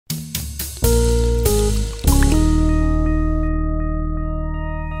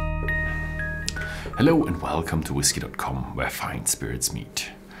Hello and welcome to Whisky.com, where fine spirits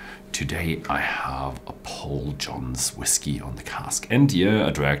meet. Today I have a Paul John's whiskey on the cask. And yeah, I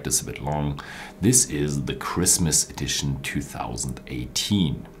dragged this a bit long. This is the Christmas edition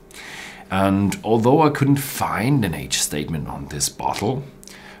 2018. And although I couldn't find an age statement on this bottle,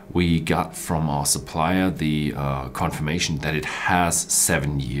 we got from our supplier the confirmation that it has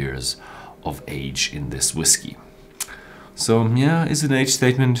 7 years of age in this whiskey. So yeah, is it an age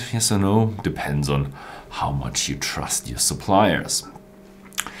statement? Yes or no? Depends on how much you trust your suppliers.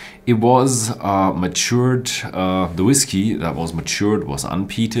 It was matured, the whiskey that was matured was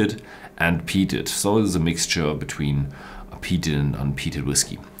unpeated and peated. So it is a mixture between a peated and unpeated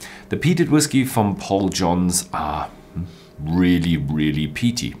whiskey. The peated whiskey from Paul John's are really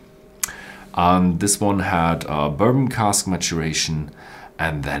peaty. And this one had bourbon cask maturation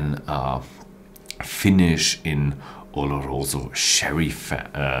and then finish in Oloroso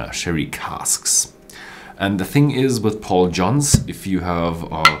sherry casks. And the thing is with Paul John's, if you have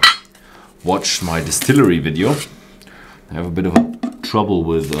watched my distillery video, I have a bit of trouble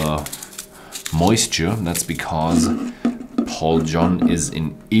with moisture. That's because Paul John is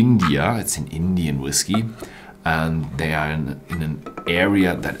in India. It's an Indian whiskey, and they are in an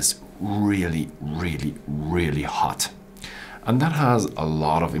area that is really hot. And that has a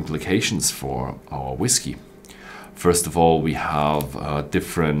lot of implications for our whiskey. First of all, we have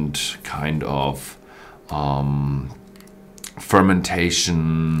different kind of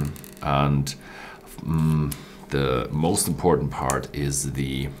fermentation, and the most important part is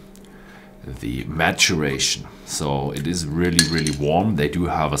the maturation. So it is really warm. They do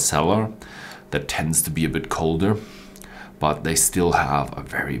have a cellar that tends to be a bit colder, but they still have a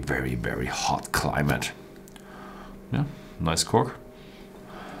very hot climate. Yeah, nice cork.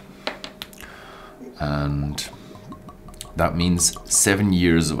 And that means 7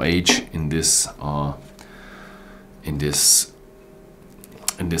 years of age in this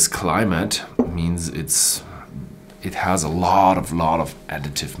climate means it has a lot of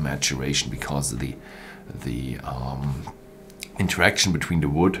additive maturation, because the interaction between the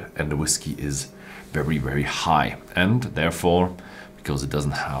wood and the whiskey is very high, and therefore, because it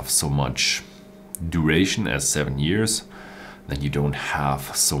doesn't have so much duration as 7 years, then you don't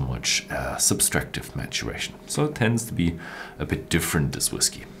have so much subtractive maturation. So it tends to be a bit different, this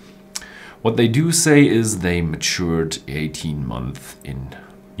whiskey. What they do say is they matured 18 months in,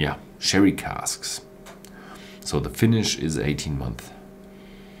 yeah, sherry casks. So the finish is 18 months.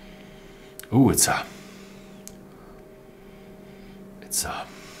 Oh, it's a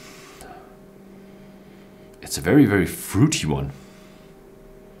very fruity one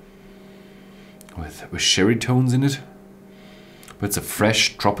with sherry tones in it. But it's a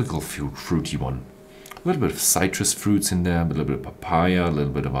fresh, tropical, fruity one. A little bit of citrus fruits in there, a little bit of papaya, a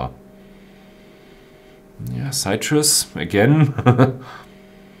little bit of citrus again. A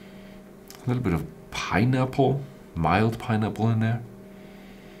little bit of pineapple, mild pineapple in there.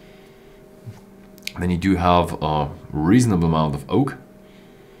 And then you do have a reasonable amount of oak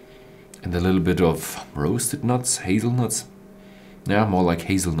and a little bit of roasted nuts, hazelnuts. Yeah, more like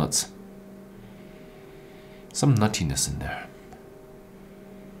hazelnuts. Some nuttiness in there.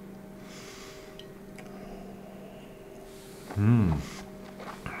 Mm.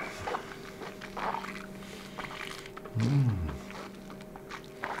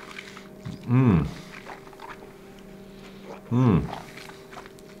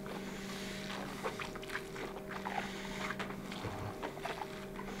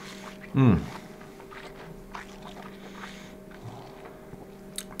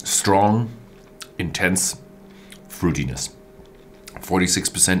 Strong, intense fruitiness.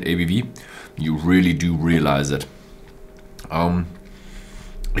 46% ABV. You really do realize it.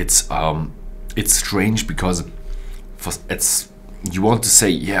 It's strange because you want to say,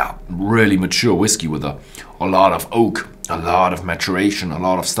 yeah, really mature whiskey with a lot of oak, a lot of maturation, a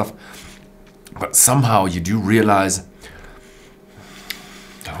lot of stuff. But somehow you do realize,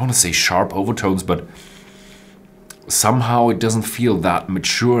 I don't want to say sharp overtones, but somehow it doesn't feel that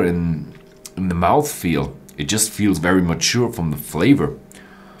mature in the mouthfeel. It just feels very mature from the flavor.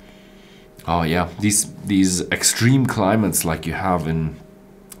 Oh yeah, these extreme climates like you have in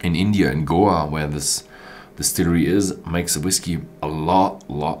India, in Goa, where this distillery is, makes the whiskey a lot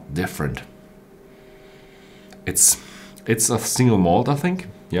different. It's a single malt, I think.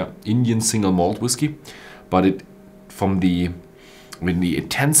 Yeah, Indian single malt whiskey, but with the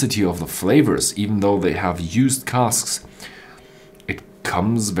intensity of the flavors, even though they have used casks, it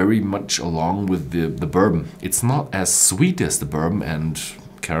comes very much along with the bourbon. It's not as sweet as the bourbon and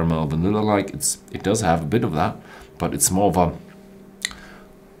caramel vanilla like. It does have a bit of that, but it's more of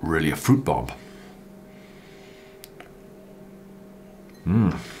really a fruit bomb.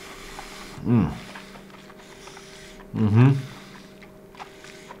 I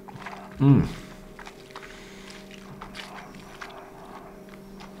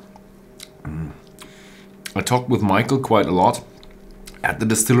talked with Michael quite a lot at the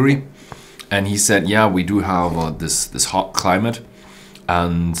distillery, and he said, yeah, we do have this hot climate,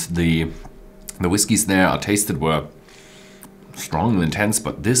 and the whiskeys there I tasted were strong and intense,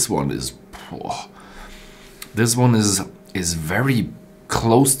 but this one is very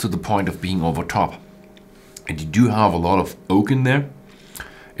close to the point of being over top. And you do have a lot of oak in there.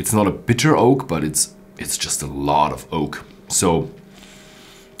 It's not a bitter oak, but it's just a lot of oak. So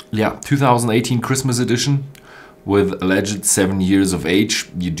yeah, 2018 Christmas edition with alleged 7 years of age.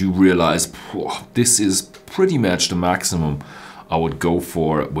 You do realize this is pretty much the maximum I would go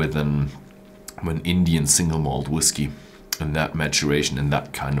for with an Indian single malt whiskey in that maturation, in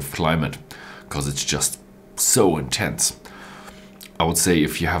that kind of climate, because it's just so intense. I would say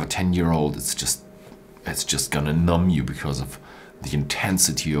if you have a 10-year-old, it's just gonna numb you because of the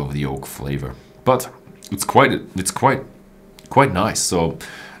intensity of the oak flavor. But it's quite nice. So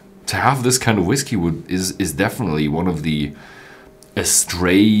to have this kind of whiskey is definitely one of the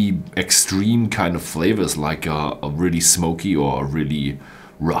extreme kind of flavors, like a really smoky or a really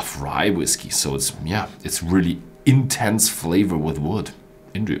rough rye whiskey. So it's really intense flavor with wood.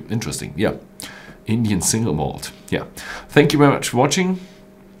 Interesting. Yeah, Indian single malt. Yeah. Thank you very much for watching,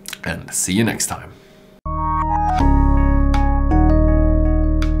 and see you next time.